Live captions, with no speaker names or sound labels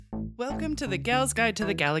Welcome to the Gals Guide to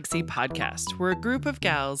the Galaxy podcast, where a group of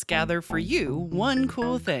gals gather for you one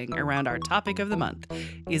cool thing around our topic of the month.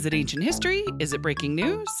 Is it ancient history? Is it breaking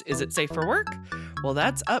news? Is it safe for work? Well,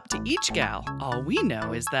 that's up to each gal. All we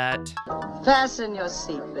know is that... Fasten your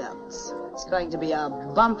seatbelts. It's going to be a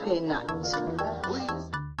bumpy night.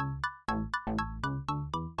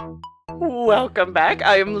 Welcome back.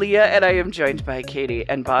 I am Leah, and I am joined by Katie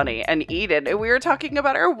and Bonnie and Eden, and we are talking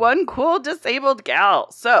about our one cool disabled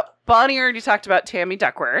gal. So, Bonnie already talked about Tammy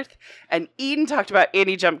Duckworth, and Eden talked about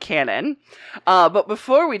Annie Jump Cannon. But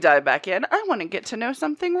before we dive back in, I want to get to know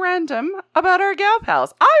something random about our gal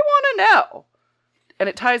pals. I want to know, and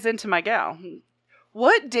it ties into my gal.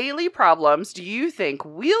 What daily problems do you think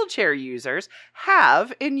wheelchair users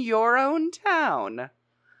have in your own town?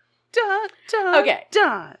 Dun, dun, Okay.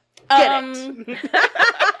 dun. Get it.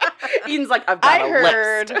 Eden's like, I've got I a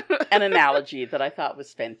heard list. an analogy that I thought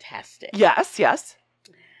was fantastic. Yes.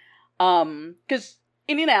 Because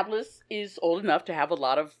Indianapolis is old enough to have a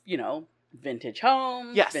lot of, vintage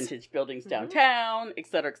homes, Yes. vintage buildings downtown, et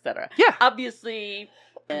cetera, et cetera. Yeah. Obviously,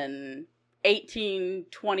 in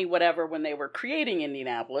 1820 whatever, when they were creating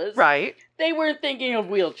Indianapolis, Right. they weren't thinking of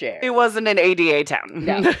wheelchairs. It wasn't an ADA town.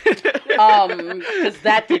 No. Because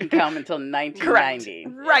that didn't come until 1990.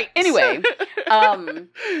 Correct. Right. Anyway,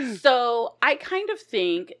 so I kind of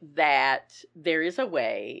think that there is a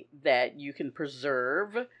way that you can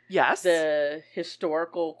preserve Yes. the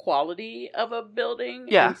historical quality of a building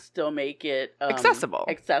Yeah. and still make it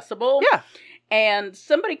Accessible. Yeah. And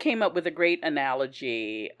somebody came up with a great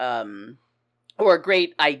analogy, or a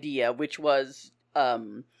great idea, which was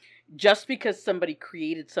just because somebody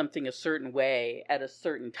created something a certain way at a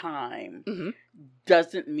certain time Mhm.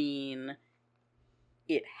 doesn't mean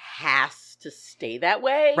it has to stay that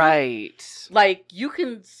way. Right. Like, you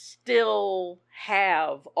can still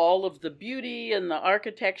have all of the beauty and the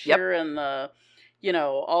architecture and the,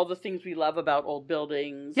 all the things we love about old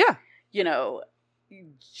buildings. Yeah.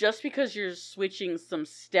 Just because you're switching some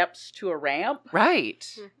steps to a ramp, Right.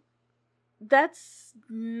 that's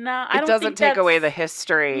not... I It don't doesn't think take away the that's-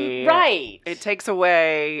 history. Right. It takes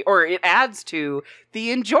away, or it adds to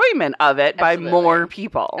the enjoyment of it by Absolutely. more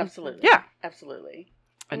people. Absolutely. Yeah. Absolutely.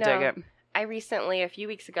 I No. dig it. I recently, a few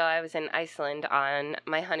weeks ago, I was in Iceland on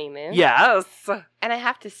my honeymoon. Yes. And I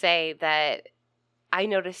have to say that I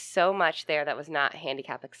noticed so much there that was not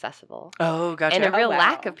handicap accessible. Oh, gotcha. And a real wow.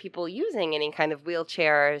 lack of people using any kind of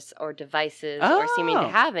wheelchairs or devices or seeming Oh. to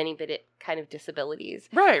have any kind of disabilities.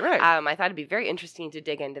 Right. I thought it'd be very interesting to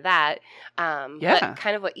dig into that. Yeah. But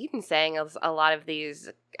kind of what Eden's saying is a lot of these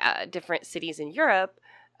different cities in Europe,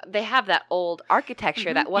 they have that old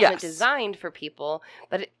architecture that wasn't Yes. designed for people.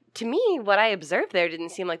 But to me, what I observed there didn't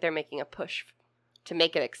seem like they're making a push to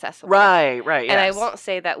make it accessible. Right. And I yes. won't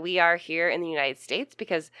say that we are here in the United States,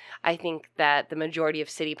 because I think that the majority of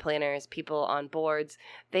city planners, people on boards,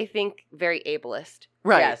 they think very ableist.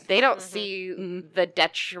 Right. Yes. They don't Mhm. see Mhm. the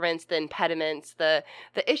detriments, the impediments, the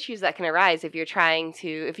issues that can arise if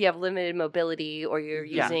if you have limited mobility or you're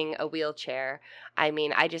Yeah. using a wheelchair. I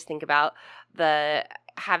mean, I just think about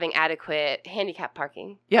having adequate handicap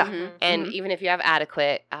parking. Yeah. Mhm. And Mhm. even if you have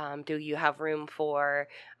adequate, do you have room for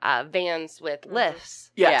vans with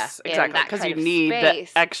lifts? Yes, Yeah. exactly. And that Because kind you of need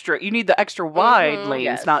space. the extra wide Mhm. lanes,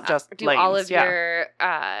 Yes. not just Do lanes. all of yeah. your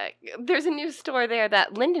there's a new store there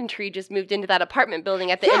that Linden Tree just moved into that apartment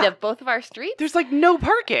building at the end Yeah. of both of our streets. There's like no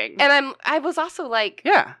parking. And I was also like,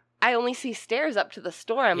 yeah. I only see stairs up to the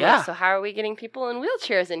store. I'm Yeah. like, so how are we getting people in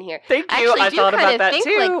wheelchairs in here? Thank I you. actually I do thought kinda about that think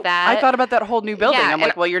too. like that. I thought about that whole new building. Yeah, I'm and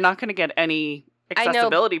like, well, you're not going to get any I know-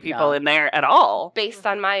 accessibility people No. in there at all. Based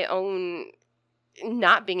on my own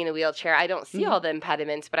not being in a wheelchair, I don't see Mhm. all the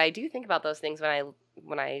impediments, but I do think about those things when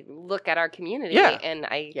I look at our community, Yeah. and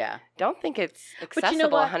I Yeah. don't think it's you know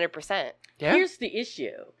accessible what? 100%. Yeah. Here's the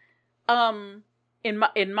issue. In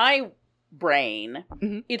my brain,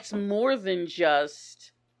 Mhm. it's more than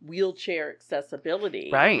just wheelchair accessibility.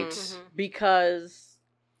 Right. Mhm. Because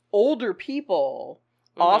older people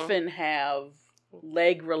Mhm. often have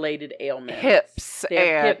leg-related ailments. Hips They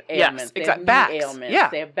have and hip ailments. yes, They exactly. have Backs. knee ailments. Yeah.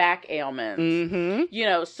 They have back ailments.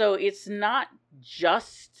 Mm-hmm. So it's not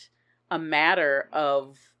just a matter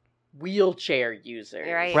of wheelchair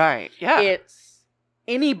users. Right. Right. Yeah. It's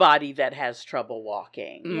anybody that has trouble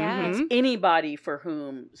walking. Yeah. Mhm. Anybody for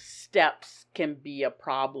whom steps can be a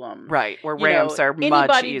problem. Right. Where You ramps know, are much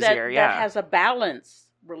anybody easier. that, yeah. that has a balance.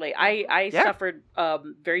 Really, I Yeah. suffered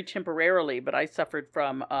very temporarily, but I suffered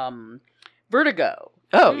from vertigo.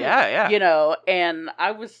 oh, Mm. yeah. Yeah. And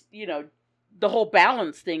I was the whole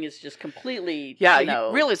balance thing is just completely,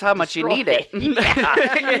 you realize how much you need it.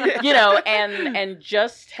 Yeah. And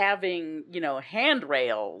just having,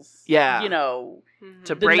 handrails. Yeah.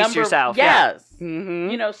 To brace yourself. Yes. Yeah.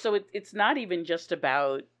 Mm-hmm. So it's not even just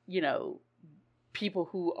about, people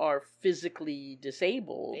who are physically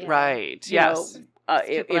disabled. Yeah. Right. Yes.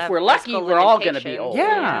 If we're lucky, we're all going to be old.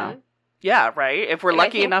 Yeah. Yeah, right. If we're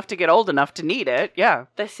lucky enough to get old enough to need it, yeah.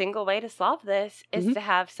 The single way to solve this is to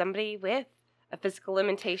have somebody with a physical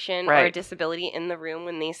limitation or a disability in the room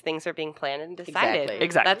when these things are being planned and decided.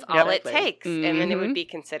 Exactly. That's all it takes, and then it would be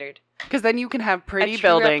considered. Because then you can have pretty a true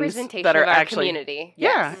buildings representation that are of our actually community.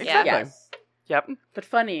 Yeah, exactly. Yes. Yep. But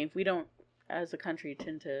funny, we don't, as a country,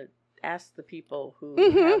 tend to ask the people who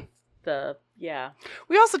have the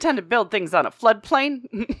We also tend to build things on a floodplain.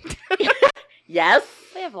 Yes.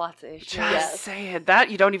 They have lots of issues. Just saying that.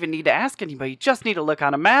 You don't even need to ask anybody. You just need to look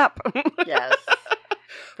on a map. Yes.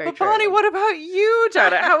 Very But Bonnie, what about you,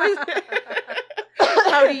 Jonah?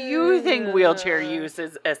 How do you think wheelchair use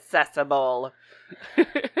is accessible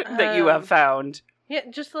that you have found? Yeah,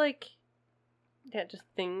 just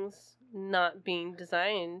things not being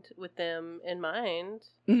designed with them in mind.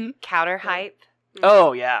 Mm-hmm. Counter height.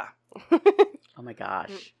 Oh, yeah. Oh my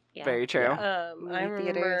gosh. Yeah. Very true. I Movie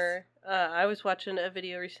remember I was watching a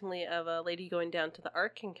video recently of a lady going down to the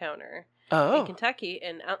Ark Encounter in Oh. Kentucky,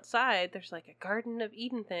 and outside there's like a Garden of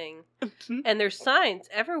Eden thing, and there's signs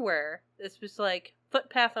everywhere. It's just like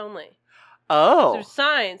footpath only. Oh. There's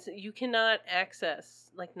signs that you cannot access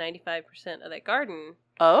like 95% of that garden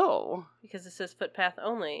Oh. because it says footpath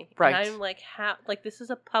only. Right. And I'm like, how? Like, this is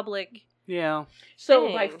a public. Yeah. So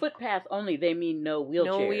Dang. by footpath only, they mean no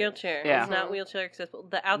wheelchair. No wheelchair. Yeah. It's not wheelchair accessible.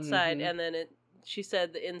 The outside, Mhm. and then she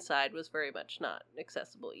said the inside was very much not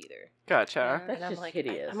accessible either. Gotcha. That's And I'm just like,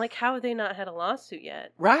 hideous. I'm like, how have they not had a lawsuit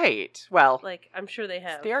yet? Right. Well, Like, I'm sure they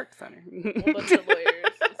have. it's the Arc Center. A whole bunch of lawyers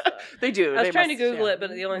and stuff. They do. I was They trying to must, Google yeah. it, but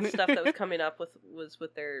the only stuff that was coming up was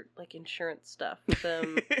with their like insurance stuff.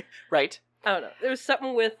 Right. I don't know. There was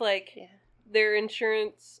something with like their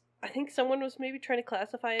insurance. I think someone was maybe trying to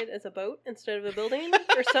classify it as a boat instead of a building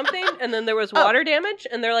or something, and then there was water damage,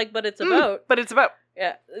 and they're like, "But it's a boat." But it's about.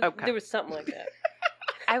 Yeah, Okay. there was something like that.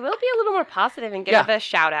 I will be a little more positive and give a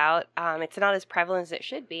shout out. It's not as prevalent as it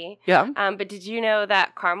should be. Yeah. But did you know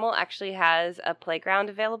that Carmel actually has a playground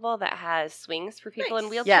available that has swings for people in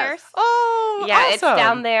wheelchairs? Yes. Oh, Yeah, awesome. it's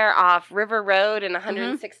down there off River Road and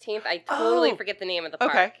 116th. I totally Oh. forget the name of the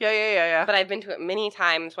park. Okay. Yeah. But I've been to it many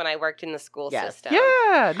times when I worked in the school Yes. system.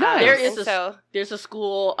 Yeah. Nice. There is And There's a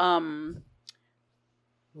school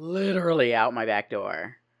literally out my back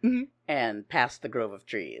door Mhm. and past the grove of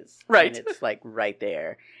trees. Right. And it's like right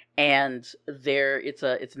there. And it's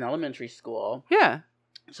an elementary school. Yeah.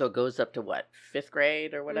 So it goes up to what, 5th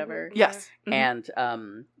grade or whatever? Yes. Mhm. And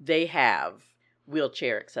they have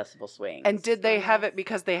wheelchair accessible swings. And did they have it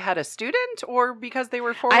because they had a student or because they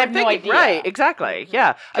were forward I have no thinking? idea. Right, exactly.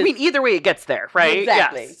 Yeah. I mean, either way it gets there, right?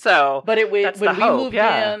 Exactly. Yes. So, But That's when the we hope, moved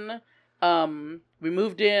yeah. in, we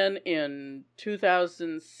moved in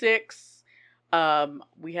 2006.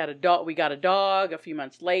 We had a dog. We got a dog a few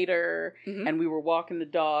months later, Mhm. and we were walking the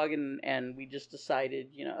dog, and we just decided,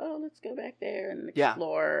 let's go back there and Yeah.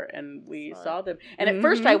 explore. And we Fun. saw them. And at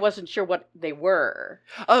first, I wasn't sure what they were.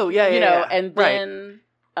 oh, yeah, yeah. And Right. then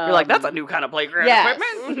You're like, that's a new kind of playground yes.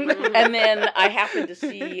 equipment. And then I happened to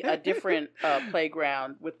see a different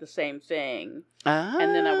playground with the same thing.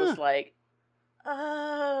 And then I was like,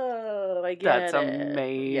 oh, I get That's it.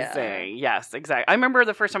 amazing. Yeah. Yes, exactly. I remember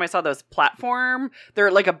the first time I saw those platform. They're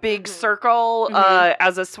like a big circle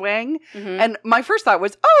as a swing. Mhm. And my first thought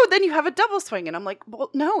was, oh, then you have a double swing. And I'm like, well,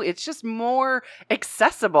 no, it's just more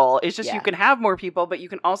accessible. It's just Yeah. you can have more people, but you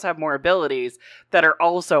can also have more abilities that are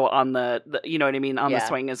also on the you know what I mean, on the Yeah.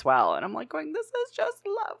 swing as well. And I'm like going, this is just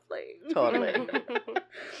lovely. Totally.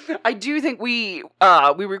 I do think we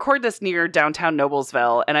record this near downtown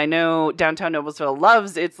Noblesville, and I know downtown Noblesville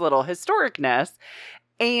loves its little historicness.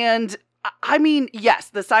 And I mean, yes,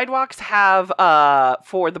 the sidewalks have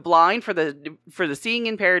for the blind, for the seeing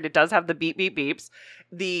impaired, it does have the beep beep beeps.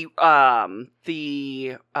 The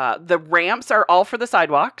ramps are all for the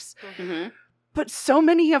sidewalks. Mhm. But so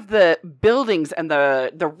many of the buildings and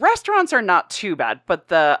the restaurants are not too bad, but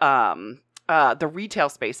the retail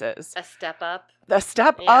spaces, A step up. the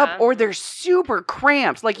step Yeah. up, or they're super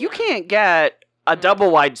cramped. Like you can't get a double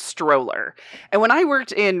wide stroller. And when I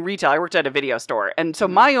worked in retail, I worked at a video store. And so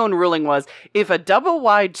my own ruling was if a double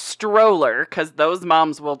wide stroller, because those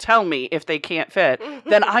moms will tell me if they can't fit,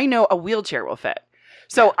 then I know a wheelchair will fit.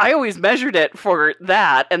 So I always measured it for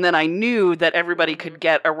that, and then I knew that everybody could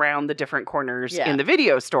get around the different corners in the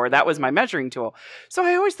video store. That was my measuring tool. So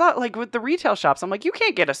I always thought, like, with the retail shops, I'm like, you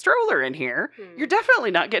can't get a stroller in here. You're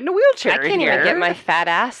definitely not getting a wheelchair in here. I can't even get my fat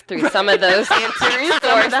ass through some of those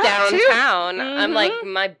stores downtown. I'm like,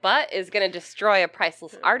 my butt is going to destroy a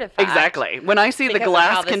priceless artifact. Exactly. When I see the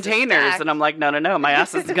glass containers, and I'm like, no, my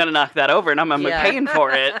ass is going to knock that over, and I'm paying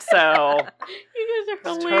for it. So you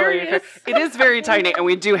guys are hilarious. It is very tiny, and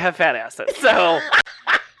we do have fat asses. So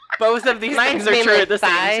both of these things are true at the same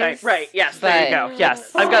time. Right. Yes. There you go.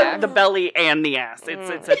 Yes. I've got the belly and the ass.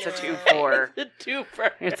 It's a 2-for.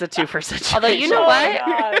 It's a 2-for situation. Although, you know what?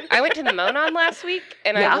 I went to the Monon last week,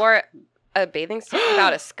 and I wore a bathing suit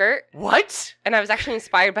without a skirt. What? And I was actually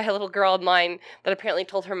inspired by a little girl online that apparently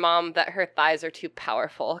told her mom that her thighs are too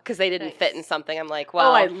powerful because they didn't fit in something. I'm like,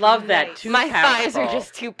 well, I love that. Too my thighs are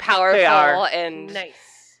just too powerful. They are. And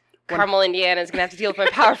Carmel, Indiana is going to have to deal with my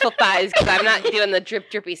powerful thighs because I'm not doing the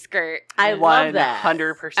drippy skirt. I love that.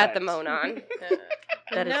 100%. At the Monon.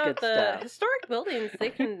 That is good the stuff. Historic buildings, they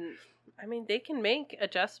can make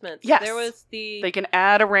adjustments. Yes. There was they can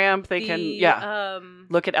add a ramp. They can,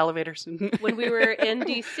 look at elevators. When we were in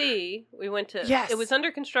DC, we went to, Yes. It was under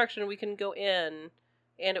construction. We couldn't go in,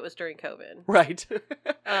 and it was during COVID. Right.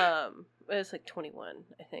 It was like 21,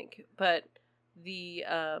 I think. But the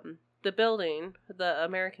building, the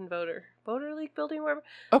American Voter League building, wherever.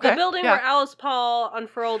 Okay. The building where Alice Paul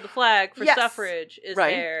unfurled the flag for suffrage is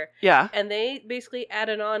there. Yeah. And they basically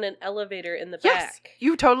added on an elevator in the Yes, back.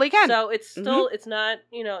 you totally can. So it's still, it's not,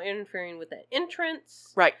 interfering with that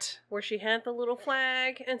entrance. Right. Where she had the little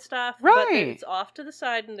flag and stuff. Right. But it's off to the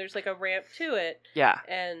side and there's like a ramp to it. Yeah.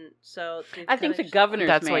 And so. I think the governor's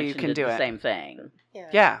That's why mansion you can did do the it. same thing.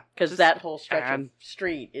 Yeah. Because that whole stretch of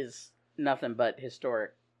street is nothing but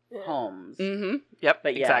historic homes. Mm-hmm. Yep.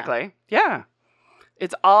 But exactly. Yeah.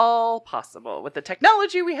 It's all possible with the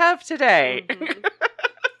technology we have today. Mm-hmm.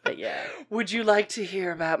 But Would you like to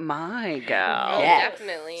hear about my gal? Yes.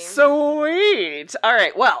 Definitely. Sweet. All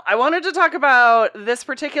right. Well, I wanted to talk about this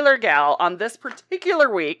particular gal on this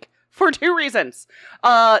particular week for 2 reasons.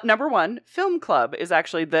 Number one, Film Club is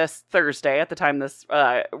actually this Thursday at the time this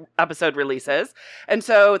episode releases. And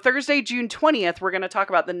so Thursday, June 20th, we're going to talk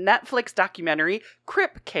about the Netflix documentary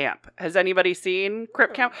Crip Camp. Has anybody seen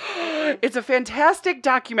Crip Camp? It's a fantastic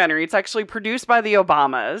documentary. It's actually produced by the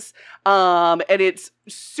Obamas. And it's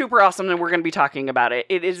super awesome, and we're going to be talking about it.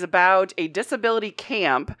 It is about a disability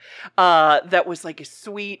camp that was like a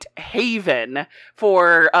sweet haven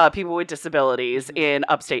for people with disabilities in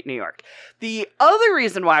upstate New York. The other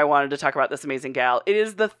reason why I wanted to talk about this amazing gal, it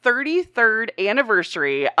is the 33rd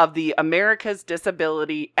anniversary of the America's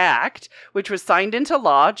Disability Act, which was signed into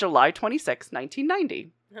law July 26,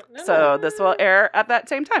 1990. So this will air at that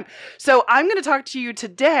same time. So I'm going to talk to you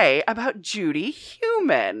today about Judith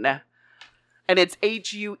Heumann. And it's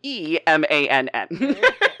Heumann.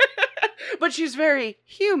 But she's very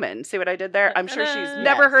human. See what I did there? I'm sure she's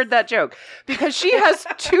never heard that joke. Because she has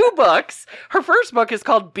 2 books. Her first book is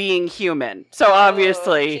called Being Human. So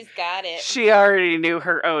obviously, she's got it. She already knew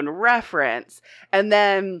her own reference. And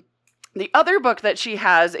then the other book that she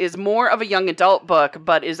has is more of a young adult book,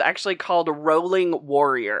 but is actually called Rolling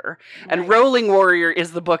Warrior. Nice. And Rolling Warrior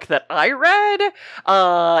is the book that I read.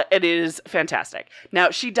 It is fantastic. Now,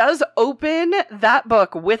 she does open that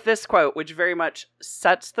book with this quote, which very much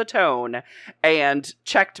sets the tone and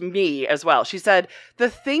checked me as well. She said, "The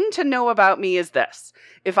thing to know about me is this.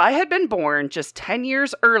 If I had been born just 10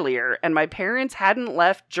 years earlier and my parents hadn't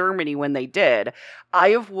left Germany when they did,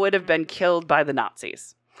 I would have been killed by the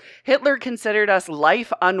Nazis. Hitler considered us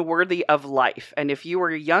life unworthy of life, and if you were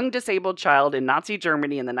a young disabled child in Nazi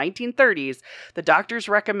Germany in the 1930s, the doctors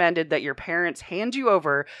recommended that your parents hand you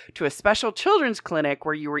over to a special children's clinic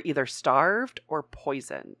where you were either starved or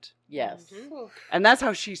poisoned." Yes. Mm-hmm. And that's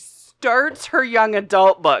how she starts her young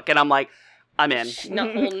adult book, and I'm like, I'm in. She's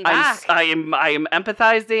not holding back. I am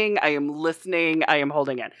empathizing. I am listening. I am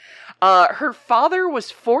holding in. Her father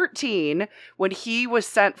was 14 when he was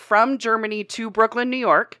sent from Germany to Brooklyn, New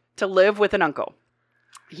York to live with an uncle.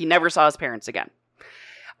 He never saw his parents again.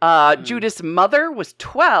 Judith's mother was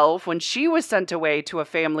 12 when she was sent away to a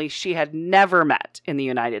family she had never met in the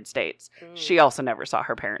United States. She also never saw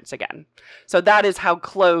her parents again. So that is how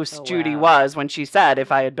close Judy was when she said,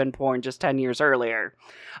 if I had been born just 10 years earlier.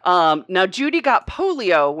 Now, Judy got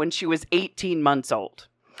polio when she was 18 months old.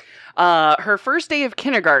 Her first day of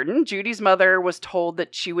kindergarten, Judy's mother was told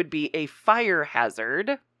that she would be a fire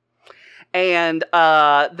hazard and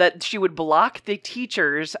that she would block the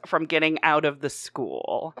teachers from getting out of the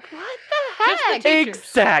school. What the heck? teachers.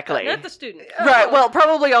 Exactly. Not the student. Right. Well,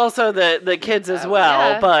 probably also the kids as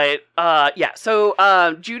well. Yeah. But yeah. So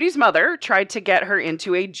Judy's mother tried to get her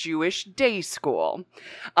into a Jewish day school.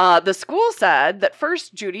 The school said that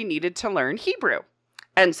first Judy needed to learn Hebrew.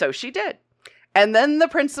 And so she did. And then the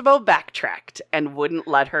principal backtracked and wouldn't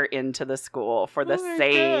let her into the school for the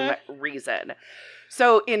same reason.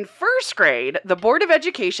 So in first grade, the Board of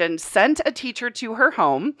Education sent a teacher to her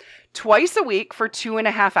home twice a week for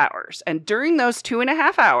 2.5 hours. And during those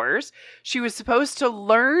 2.5 hours, she was supposed to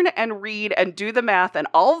learn and read and do the math and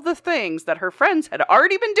all of the things that her friends had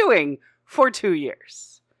already been doing for 2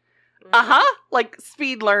 years. Like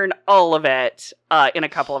speed learn all of it in a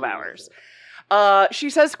couple of hours. She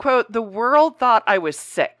says, quote, "The world thought I was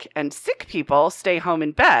sick, and sick people stay home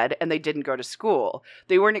in bed, and they didn't go to school.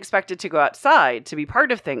 They weren't expected to go outside, to be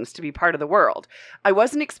part of things, to be part of the world. I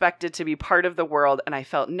wasn't expected to be part of the world, and I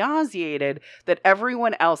felt nauseated that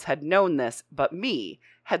everyone else had known this but me.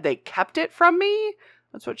 Had they kept it from me?"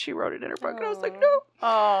 That's what she wrote it in her book, and I was like, no.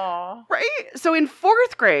 Aww. Right? So in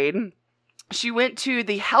fourth grade, she went to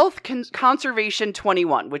the Health Conservation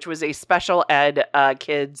 21, which was a special ed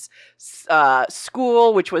kids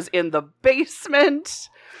school, which was in the basement.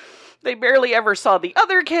 They barely ever saw the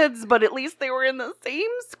other kids, but at least they were in the same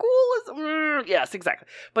school as... yes, exactly.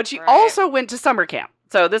 But she also went to summer camp.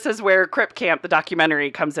 So this is where Crip Camp, the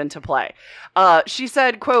documentary, comes into play. She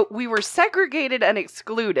said, quote, "We were segregated and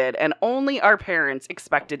excluded, and only our parents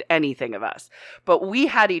expected anything of us. But we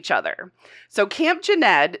had each other." So Camp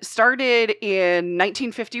Jened started in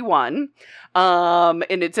 1951, and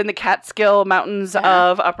it's in the Catskill Mountains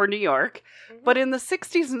of Upper New York. But in the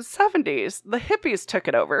 60s and 70s, the hippies took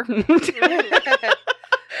it over.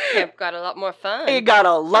 Camp got a lot more fun. It got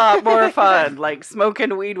a lot more fun, like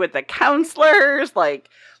smoking weed with the counselors, like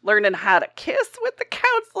learning how to kiss with the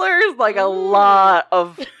counselors, like a lot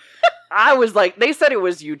of... I was like, they said it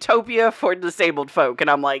was utopia for disabled folk, and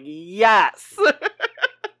I'm like, yes.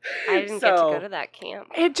 I didn't get to go to that camp.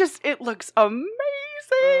 It looks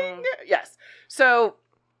amazing. Yes. So...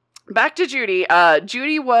 back to Judy.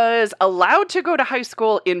 Judy was allowed to go to high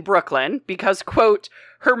school in Brooklyn because, quote,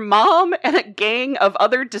 her mom and a gang of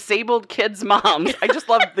other disabled kids' moms. I just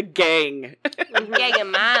love the gang. Gang of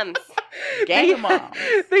moms. Gang of moms.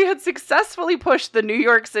 They had successfully pushed the New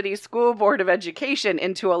York City School Board of Education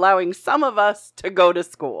into allowing some of us to go to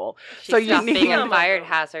school. So you need being a fire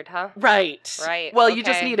hazard, huh? Right. Right. Well, you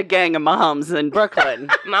just need a gang of moms in Brooklyn.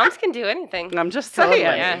 Moms can do anything. I'm just saying. Totally.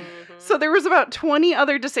 Yeah. So there was about 20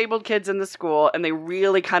 other disabled kids in the school, and they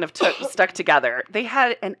really kind of stuck together. They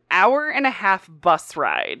had an 1.5-hour bus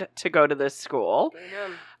ride to go to this school.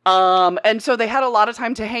 And so they had a lot of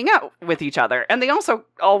time to hang out with each other. And they also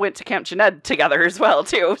all went to Camp Jened together as well,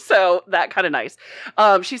 too. So that kind of nice.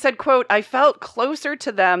 She said, quote, "I felt closer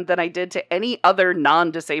to them than I did to any other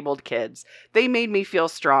non-disabled kids. They made me feel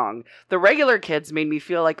strong. The regular kids made me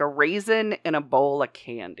feel like a raisin in a bowl of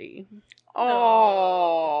candy."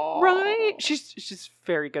 Oh, Right? She's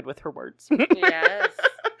very good with her words. Yes.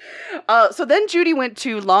 So then Judy went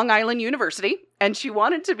to Long Island University, and she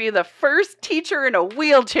wanted to be the first teacher in a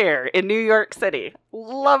wheelchair in New York City.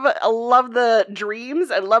 Love the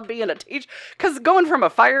dreams. I love being a teacher. Because going from a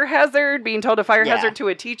fire hazard, being told a fire hazard to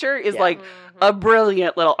a teacher is like a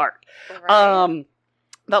brilliant little arc. Right.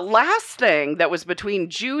 The last thing that was between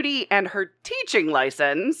Judy and her teaching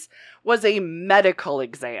license was a medical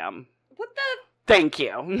exam. What the? Thank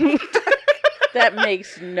you. that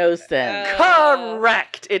makes no sense.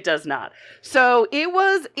 Correct. It does not. So it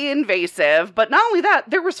was invasive, but not only that,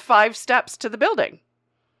 there was 5 steps to the building.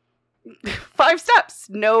 5 steps.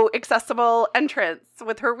 No accessible entrance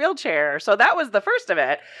with her wheelchair. So that was the first of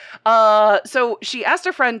it. So she asked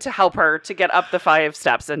a friend to help her to get up the 5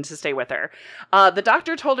 steps and to stay with her. The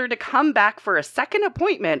doctor told her to come back for a second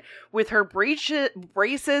appointment with her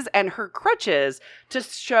braces and her crutches to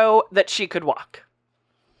show that she could walk.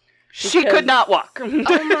 She could not walk. Oh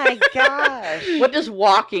my gosh. What does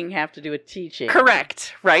walking have to do with teaching?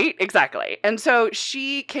 Correct. Right? Exactly. And so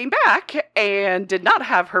she came back and did not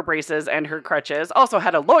have her braces and her crutches. Also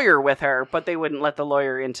had a lawyer with her, but they wouldn't let the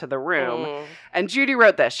lawyer into the room. And Judy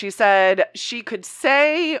wrote this. She said she could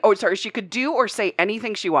do or say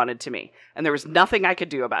anything she wanted to me. And there was nothing I could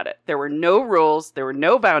do about it. There were no rules. There were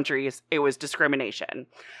no boundaries. It was discrimination.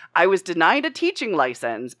 I was denied a teaching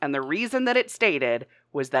license, and the reason that it stated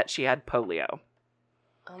was that she had polio.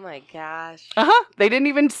 Oh my gosh. They didn't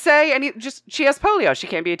even say just she has polio. She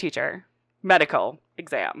can't be a teacher. Medical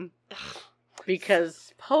exam.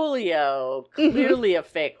 Because polio clearly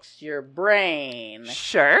affects your brain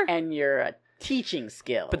Sure. and your teaching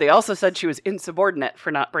skill. But they also said she was insubordinate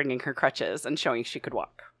for not bringing her crutches and showing she could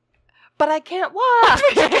walk. but I can't walk.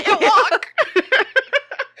 I can't walk.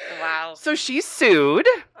 Wow. So she sued.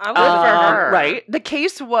 I would for her. Right. The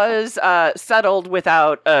case was settled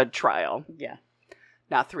without a trial. Yeah.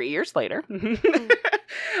 Now, 3 years later,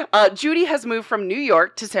 Judy has moved from New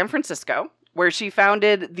York to San Francisco, where she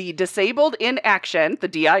founded the Disabled in Action, the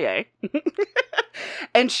DIA.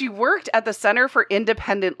 And she worked at the Center for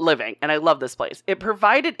Independent Living. And I love this place. It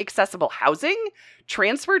provided accessible housing,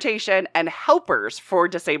 transportation, and helpers for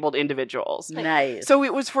disabled individuals. Nice. So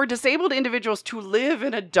it was for disabled individuals to live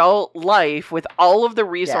an adult life with all of the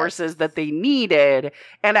resources that they needed,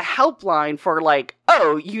 and a helpline for like,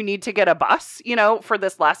 oh, you need to get a bus, you know, for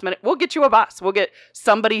this last minute. We'll get you a bus. We'll get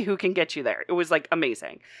somebody who can get you there. It was like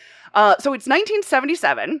amazing. So it's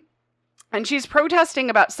 1977. And she's protesting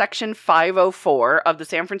about Section 504 of the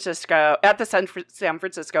San Francisco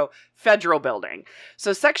Federal Building.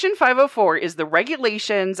 So Section 504 is the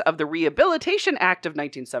regulations of the Rehabilitation Act of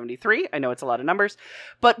 1973. I know it's a lot of numbers,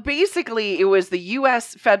 but basically it was the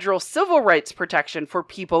U.S. federal civil rights protection for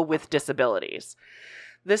people with disabilities.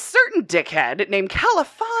 This certain dickhead named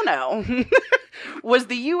Califano was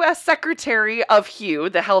the U.S. Secretary of HUE,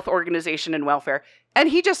 the Health Organization and Welfare, and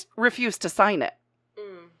he just refused to sign it.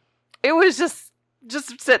 It was just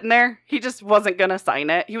sitting there. He just wasn't going to sign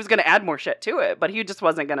it. He was going to add more shit to it, but he just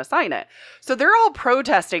wasn't going to sign it. So they're all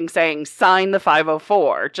protesting saying, sign the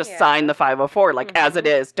 504. Just sign the 504. Like, as it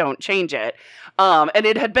is, don't change it. And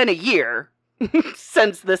it had been a year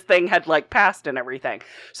since this thing had, like, passed and everything.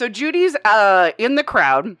 So Judy's in the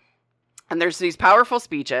crowd. And there's these powerful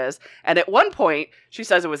speeches. And at one point, she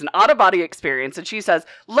says it was an out-of-body experience. And she says,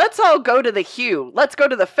 let's all go to the HUE. Let's go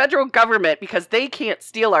to the federal government because they can't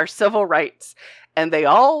steal our civil rights. And they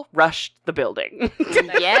all rushed the building.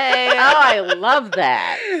 Yay. Oh, I love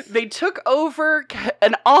that. They took over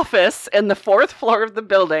an office in the 4th floor of the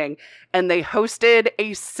building. And they hosted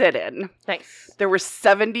a sit-in. Nice. There were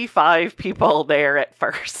 75 people there at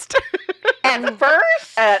first. At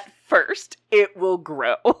first? At first, it will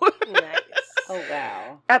grow. Nice. Oh,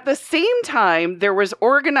 wow. At the same time, there was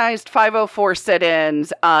organized 504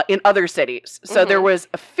 sit-ins in other cities. So there was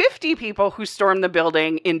 50 people who stormed the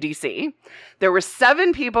building in D.C. There were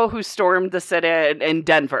 7 people who stormed the sit-in in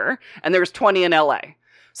Denver. And there was 20 in L.A.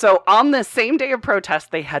 So on the same day of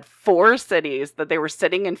protest, they had 4 cities that they were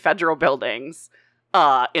sitting in federal buildings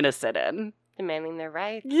in a sit-in. Demanding their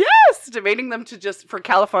rights. Yes! Demanding them for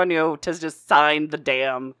California to just sign the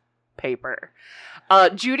damn paper.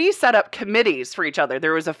 Judy set up committees for each other.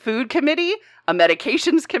 There was a food committee, a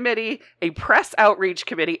medications committee, a press outreach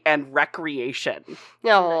committee, and recreation.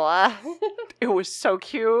 No. It was so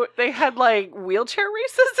cute. They had like wheelchair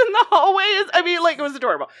races in the hallways. I mean, like, it was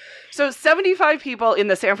adorable. So 75 people in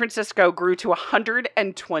the San Francisco grew to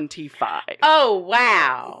 125. Oh,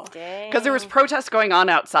 wow. Because there was protests going on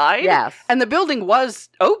outside. Yes. And the building was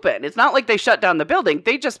open. It's not like they shut down the building.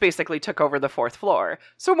 They just basically took over the 4th floor.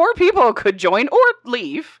 So more people could join or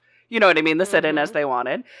leave. You know what I mean? The sit-in as they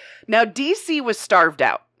wanted. Now, D.C. was starved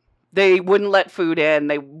out. They wouldn't let food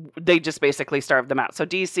in. They just basically starved them out. So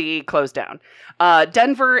D.C. closed down.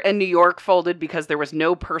 Denver and New York folded because there was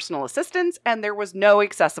no personal assistance and there was no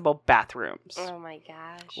accessible bathrooms. Oh my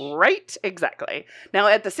gosh. Right? Exactly. Now,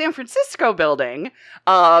 at the San Francisco building,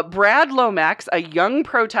 Brad Lomax, a young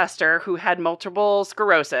protester who had multiple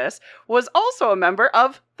sclerosis, was also a member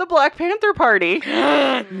of the Black Panther Party.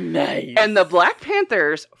 Nice. And the Black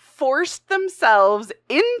Panthers forced themselves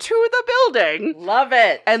into the building. Love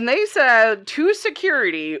it. And they said to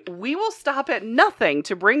security, we will stop at nothing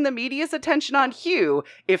to bring the media's attention on HUE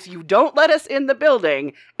if you don't let us in the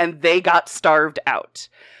building. And they got starved out.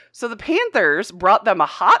 So the Panthers brought them a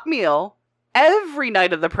hot meal every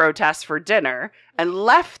night of the protests for dinner and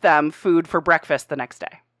left them food for breakfast the next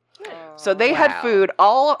day. So they had food.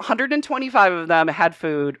 All 125 of them had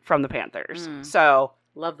food from the Panthers. So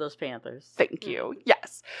love those Panthers. thank you.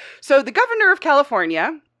 Yes. So the governor of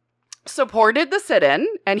California supported the sit-in,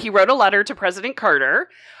 and he wrote a letter to President Carter.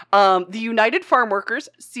 The United Farm Workers,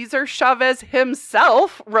 Cesar Chavez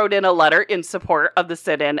himself, wrote in a letter in support of the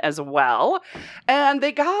sit-in as well. And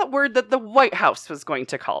they got word that the White House was going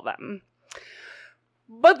to call them.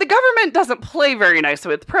 But the government doesn't play very nice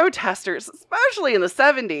with protesters, especially in the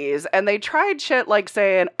 70s. And they tried shit like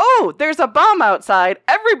saying, oh, there's a bomb outside.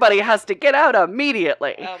 Everybody has to get out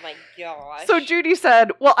immediately. Oh my gosh. So Judy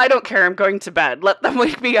said, well, I don't care. I'm going to bed. Let them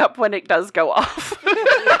wake me up when it does go off.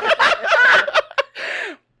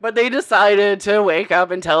 But they decided to wake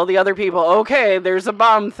up and tell the other people, okay, there's a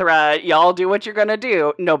bomb threat. Y'all do what you're going to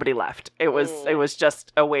do. Nobody left. It was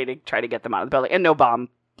just a way to try to get them out of the building. And no bomb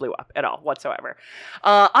blew up at all whatsoever.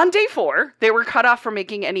 On day 4, they were cut off from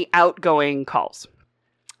making any outgoing calls.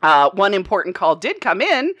 One important call did come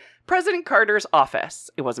in. President Carter's office.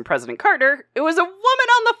 It wasn't President Carter. It was a woman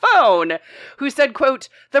on the phone who said, quote,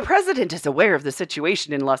 "The president is aware of the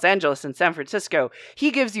situation in Los Angeles and San Francisco.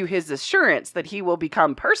 He gives you his assurance that he will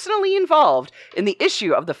become personally involved in the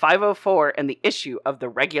issue of the 504 and the issue of the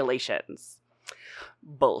regulations."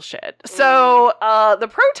 Bullshit. So the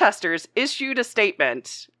protesters issued a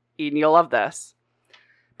statement. Eden, you'll love this.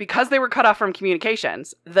 Because they were cut off from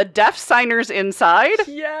communications, the deaf signers inside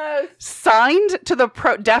signed to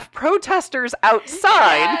the deaf protesters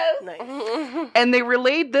outside, and they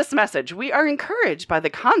relayed this message. "We are encouraged by the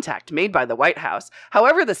contact made by the White House.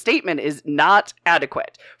 However, the statement is not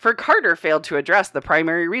adequate, for Carter failed to address the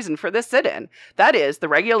primary reason for this sit-in. That is, the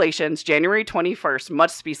regulations January 21st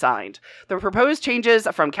must be signed. The proposed changes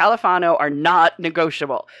from Califano are not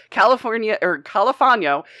negotiable.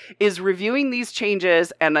 Califano is reviewing these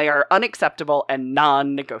changes, and they are unacceptable and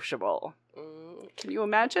non-negotiable." Can you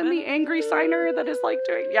imagine the angry signer that is like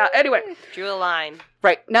doing? Yeah, anyway. Drew a line.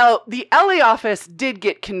 Right. Now, the LA office did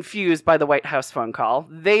get confused by the White House phone call.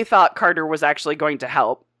 They thought Carter was actually going to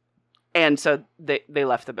help, and so they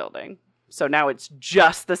left the building. So now it's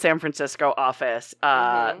just the San Francisco office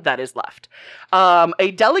that is left.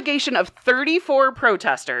 A delegation of 34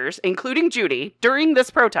 protesters, including Judy, during this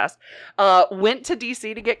protest, went to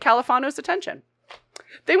D.C. to get Califano's attention.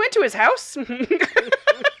 They went to his house,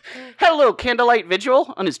 had a little candlelight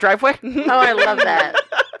vigil on his driveway. Oh, I love that.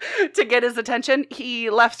 To get his attention. He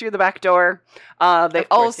left through the back door. They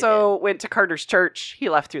also went to Carter's church. He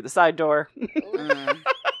left through the side door.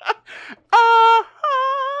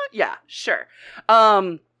 Yeah, sure.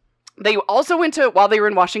 They also went to, while they were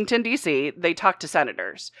in Washington, D.C., they talked to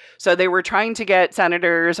senators. So they were trying to get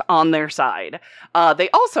senators on their side. They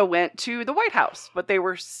also went to the White House, but they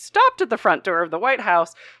were stopped at the front door of the White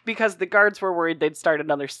House because the guards were worried they'd start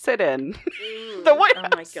another sit-in. The White House.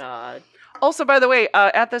 Oh, my God. Also, by the way,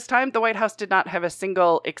 at this time, the White House did not have a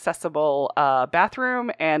single accessible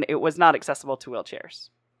bathroom, and it was not accessible to wheelchairs.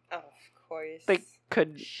 Oh, of course. They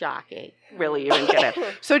could Shocking. really even get in.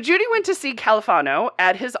 So Judy went to see Califano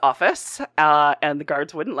at his office, and the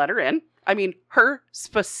guards wouldn't let her in. I mean, her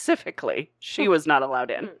specifically. She was not allowed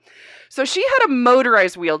in. So she had a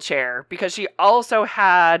motorized wheelchair because she also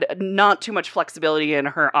had not too much flexibility in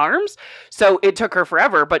her arms. So it took her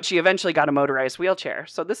forever, but she eventually got a motorized wheelchair.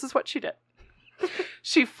 So this is what she did.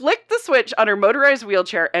 She flicked the switch on her motorized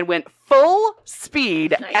wheelchair and went full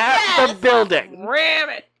speed at the building. Ram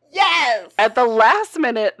it. Yes! At the last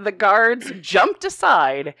minute, the guards jumped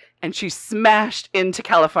aside and she smashed into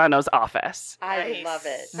Califano's office. I love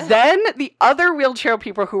it. Then the other wheelchair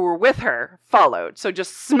people who were with her followed. So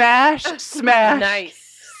just smash, smash,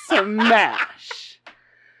 Nice. smash.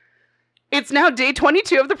 It's now day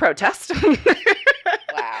 22 of the protest.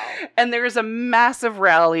 Wow. And there is a massive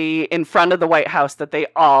rally in front of the White House that they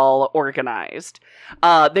all organized.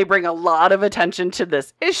 They bring a lot of attention to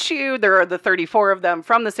this issue. There are the 34 of them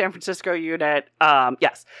from the San Francisco unit.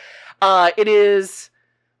 Yes. It is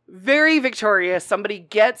very victorious. Somebody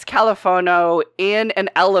gets Califano in an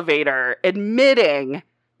elevator admitting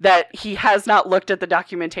that he has not looked at the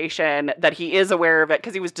documentation, that he is aware of it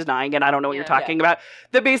because he was denying it. I don't know what you're talking about.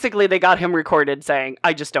 That basically they got him recorded saying,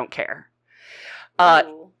 "I just don't care."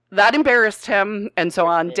 That embarrassed him, and so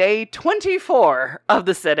on day 24 of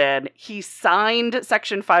the sit-in, he signed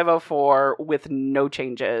Section 504 with no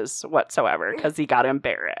changes whatsoever because he got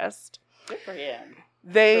embarrassed. Good for him.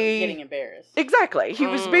 They getting embarrassed. Exactly. He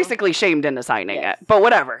was basically shamed into signing it, but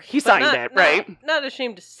whatever. He signed it, right? Not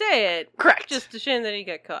ashamed to say it. Correct. Just ashamed that he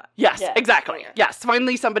got caught. Yes, Yeah. exactly. Yes,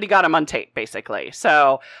 finally somebody got him on tape, basically.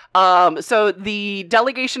 So, so the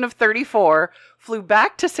delegation of 34 flew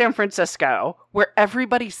back to San Francisco, where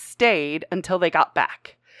everybody stayed until they got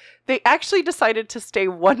back. They actually decided to stay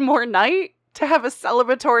one more night to have a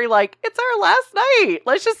celebratory, like, it's our last night.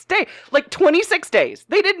 Let's just stay. Like 26 days.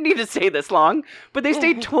 They didn't need to stay this long, but they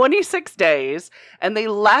stayed 26 days, and they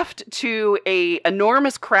left to a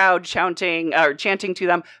enormous crowd chanting to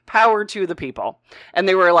them, "Power to the people." And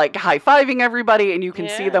they were like high-fiving everybody, and you can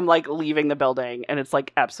see them like leaving the building, and it's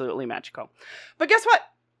like absolutely magical. But guess what?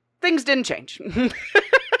 Things didn't change.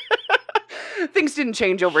 Things didn't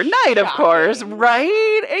change overnight, of course,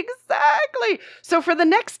 right? Exactly. So for the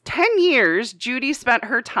next 10 years, Judy spent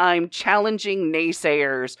her time challenging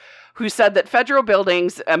naysayers who said that federal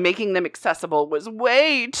buildings, making them accessible was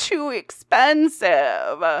way too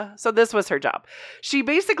expensive. So this was her job. She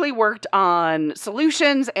basically worked on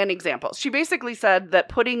solutions and examples. She basically said that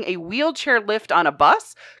putting a wheelchair lift on a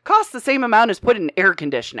bus costs the same amount as putting air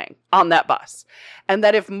conditioning on that bus. And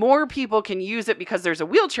that if more people can use it because there's a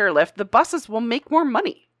wheelchair lift, the buses will make more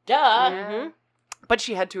money. Duh. Mm-hmm. But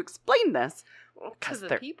she had to explain this To because the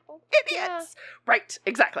they're people. idiots. Right,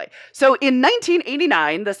 exactly. So in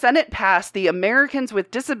 1989, the Senate passed the Americans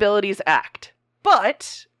with Disabilities Act,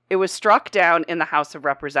 but it was struck down in the House of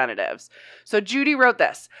Representatives. So Judy wrote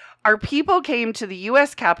this: "Our people came to the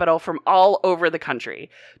U.S. Capitol from all over the country.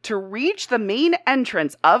 To reach the main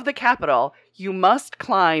entrance of the Capitol, you must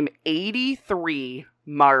climb 83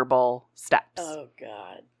 marble steps. Oh,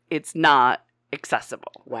 God. It's not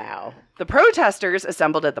accessible. Wow. The protesters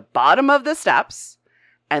assembled at the bottom of the steps,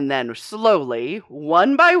 and then slowly,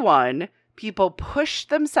 one by one, people pushed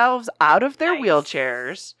themselves out of their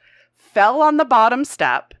wheelchairs, fell on the bottom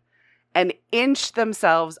step, and inched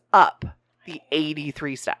themselves up the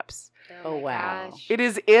 83 steps. Oh, my wow. gosh. It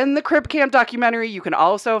is in the Crib Camp documentary. You can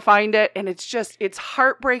also find it, and it's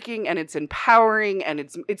heartbreaking, and it's empowering, and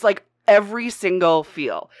it's like every single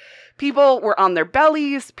feel. People were on their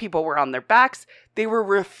bellies. People were on their backs. They were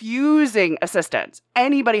refusing assistance.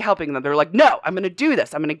 Anybody helping them. They're like, no, I'm going to do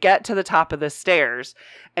this. I'm going to get to the top of the stairs.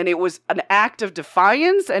 And it was an act of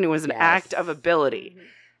defiance, and it was an act of ability.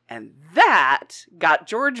 And that got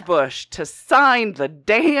George Bush to sign the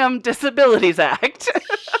damn Disabilities Act.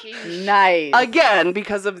 Nice. Again,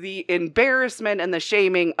 because of the embarrassment and the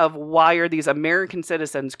shaming of why are these American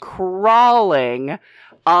citizens crawling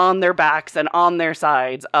on their backs and on their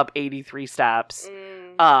sides up 83 steps.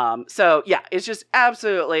 So yeah, it's just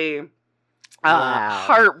absolutely Wow.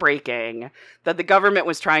 heartbreaking that the government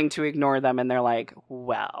was trying to ignore them, and they're like,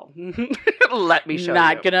 well, let me show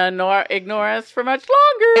Not you. gonna ignore us for much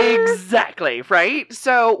longer. Exactly, right?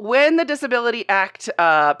 So when the Disability Act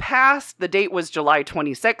passed, the date was July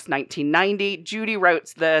 26, 1990. Judy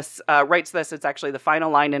writes this. It's actually the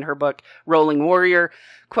final line in her book, Rolling Warrior.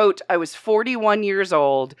 Quote, "I was 41 years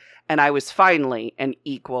old, and I was finally an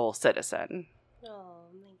equal citizen." Oh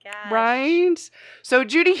my gosh. Right? So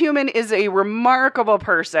Judy Heumann is a remarkable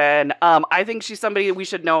person. I think she's somebody we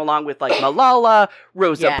should know along with like Malala,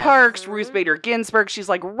 Rosa Yes. Parks, Ruth Bader Ginsburg. She's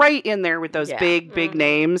like right in there with those Yeah. big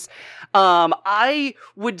names. I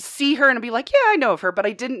would see her and be like, yeah, I know of her, but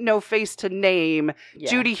I didn't know face to name. Yeah.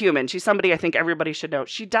 Judy Heumann. She's somebody I think everybody should know.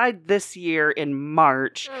 She died this year in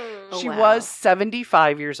March. Mm. She wow. was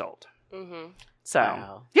 75 years old. Mm-hmm. So,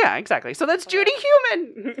 Wow. yeah, exactly. So that's Judy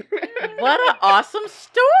Heumann. What an awesome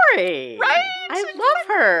story. Right? I love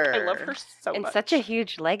her. I love her so And much. such a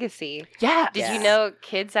huge legacy. Yeah. Did Yeah. you know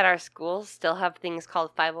kids at our schools still have things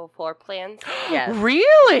called 504 plans? Yes.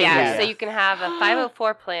 Really? Yeah, Yeah. so you can have a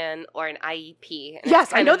 504 plan or an IEP. and Yes,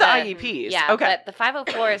 it's I kind know of the IEPs. Yeah, Okay. but the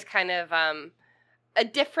 504 is kind of a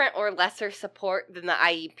different or lesser support than the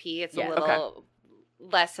IEP. It's Yeah. a little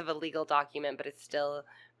less of a legal document, but it still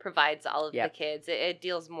provides all of Yep. the kids. It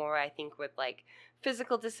deals more, I think, with like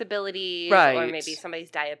physical disabilities, Right. or maybe somebody's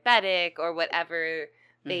diabetic or whatever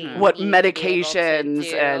they Mhm. What need to be able to medications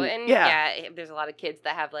do. and- yeah. There's a lot of kids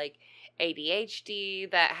that have like ADHD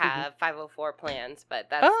that have 504 plans, but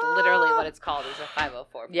that's Ah. literally what it's called, is a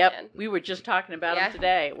 504 Yep. plan. We were just talking about Yeah. them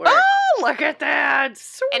today. Oh, look at that.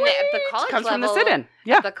 Sweet. And at the college Comes from the level- sit-in.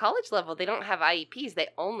 Yeah. At the college level, they don't have IEPs. They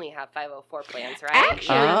only have 504 plans, right?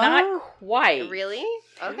 Actually, Oh. not quite. Really?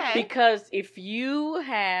 Okay. Because if you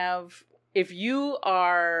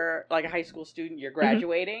are like a high school student, you're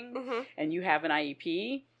graduating, Mhm. and you have an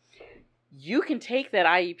IEP, you can take that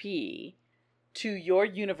IEP to your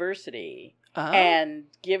university Oh. and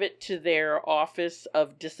give it to their Office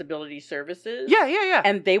of Disability Services. yeah.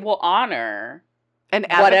 And they will honor, And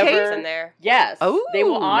whatever- advocate? It's in there. yes, Oh, they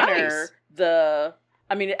will honor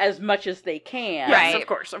nice. as much as they can. Yes, Right. of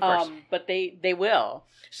course, of course. But they will.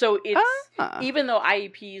 So it's, Ah. even though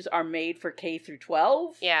IEPs are made for K through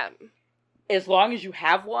 12, Yeah. as long as you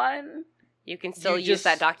have one, You can still You use just-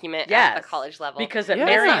 that document at yes. the college level. because at Yeah.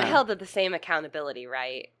 It's not Marion, held to the same accountability,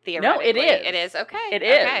 right? No, Theoretically. it is. It is. Okay. it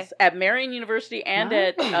Okay. is at Marion University and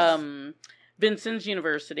Nice. at Vincent's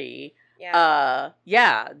University.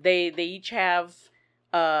 Yeah. They each have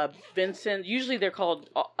Vincent. Usually they're called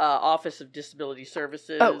Office of Disability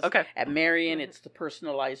Services. Oh, okay. At Marion, it's the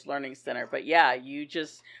Personalized Learning Center. But yeah, you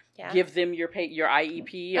just Yeah. give them your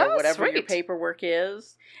IEP or Oh, whatever your sweet. paperwork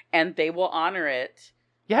is, and they will honor it.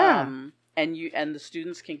 Yeah. And the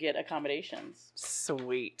students can get accommodations.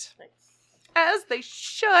 Sweet. As they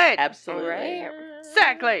should. Absolutely. Right.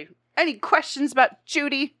 Exactly. Any questions about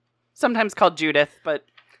Judy? Sometimes called Judith, but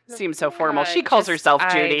seems so formal. She calls herself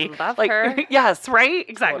Judy. I love Like, her. yes, right?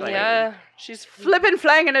 Exactly. Totally. Yeah. She's flippin'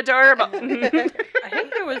 flangin' adorable. I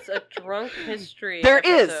think there was a drunk history. There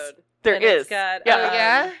is. episode, There and is. It's got Yeah. Oh,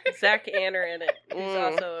 yeah? Zach Anner in it, who's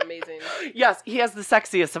Mm. also amazing. Yes, he has the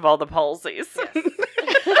sexiest of all the palsies.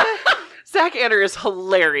 Yes. So Jack Anner is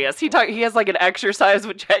hilarious. He has like an exercise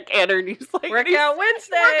with Jack Anner, and he's like, Workout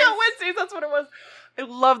Wednesdays. Workout Wednesdays. That's what it was. I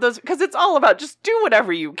love those because it's all about just do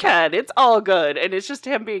whatever you can. It's all good, and it's just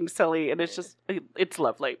him being silly, and it's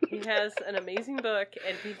lovely. He has an amazing book,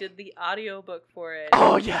 and he did the audiobook for it.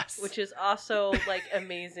 Oh yes, which is also like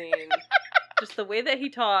amazing. Just the way that he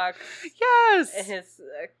talks. Yes, and his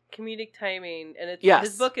comedic timing, and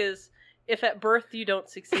his book is "If at Birth You Don't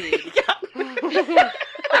Succeed."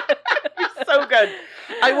 So good.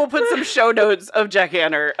 I will put some show notes of Jack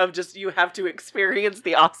Anner of just you have to experience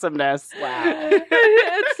the awesomeness. Wow.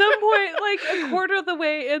 At some point, like a quarter of the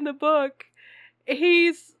way in the book,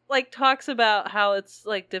 he's like talks about how it's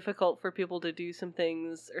like difficult for people to do some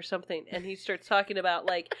things or something, and he starts talking about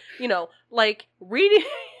like, you know, like reading,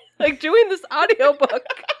 like doing this audiobook.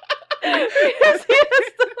 Because he has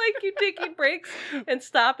to like keep taking breaks and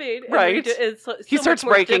stopping. Right. He starts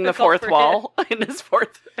breaking the fourth wall in his oh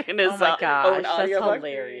my gosh, own audiobook. That's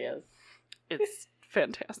hilarious. It's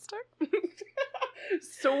fantastic.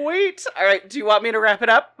 Sweet. All right. Do you want me to wrap it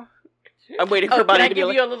up? I'm waiting for Bonnie to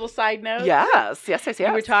give you a little side note? Yes.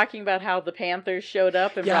 You were talking about how the Panthers showed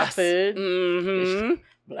up and brought food. Mm-hmm.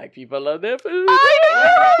 Black people love their food.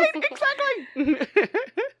 I know! Exactly.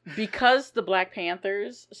 Because the Black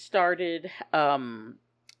Panthers started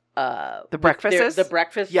the breakfasts? The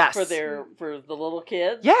breakfast yes. for the little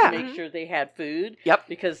kids. Yeah. To make sure they had food. Yep.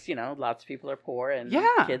 Because, you know, lots of people are poor and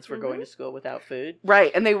kids were going to school without food.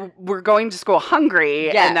 Right. And they were going to school hungry.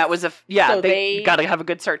 Yes. And that was so they got to have a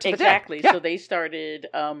good start to the day. Exactly. So they started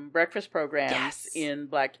breakfast programs in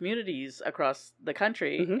Black communities across the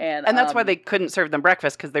country. Mm-hmm. And that's why they couldn't serve them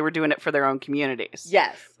breakfast, because they were doing it for their own communities.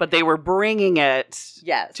 Yes. But they were bringing it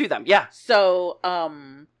to them. Yeah. So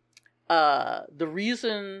the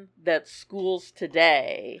reason that schools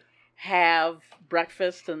today have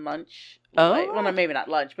breakfast and lunch, well, maybe not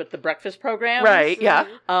lunch, but the breakfast programs, right? Yeah,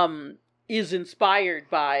 is inspired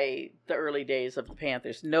by the early days of the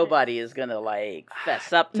Panthers. Nobody is gonna like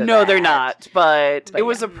fess up to that. No, they're not. But it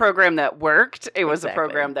was a program that worked. It was a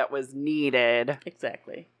program that was needed.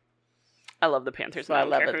 Exactly. I love the Panthers. So I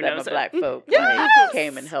love it that Black folk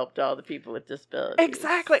came and helped all the people with disabilities.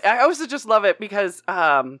 Exactly. I also just love it because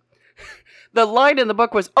the line in the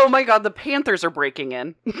book was, "Oh my God, the Panthers are breaking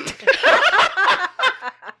in."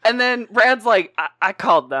 And then Brad's like, I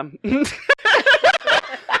called them.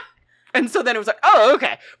 And so then it was like, oh,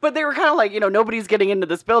 okay. But they were kind of like, you know, nobody's getting into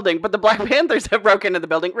this building, but the Black Panthers have broken into the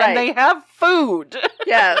building, and they have food.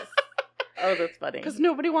 Yes. Oh, that's funny. Because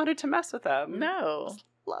nobody wanted to mess with them. No.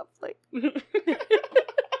 Lovely.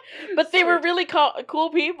 But they were really cool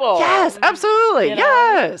people. Yes, absolutely. You know?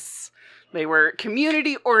 Yes. They were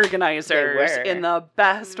community organizers in the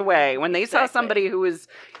best way. When they saw somebody who was,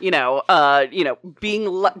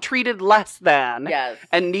 being treated less than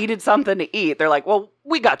and needed something to eat, they're like, well,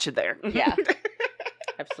 we got you there. Yeah.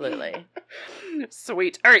 Absolutely.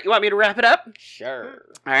 Sweet. All right, you want me to wrap it up? Sure.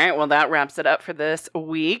 All right, well, that wraps it up for this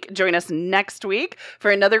week. Join us next week for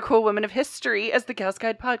another cool woman of history as the Gals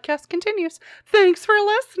Guide podcast continues. Thanks for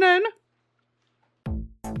listening.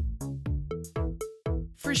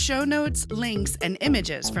 For show notes, links, and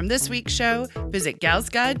images from this week's show, visit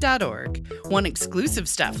galsguide.org. Want exclusive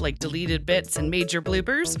stuff like deleted bits and major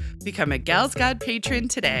bloopers? Become a Gals Guide patron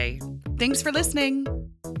today. Thanks for listening.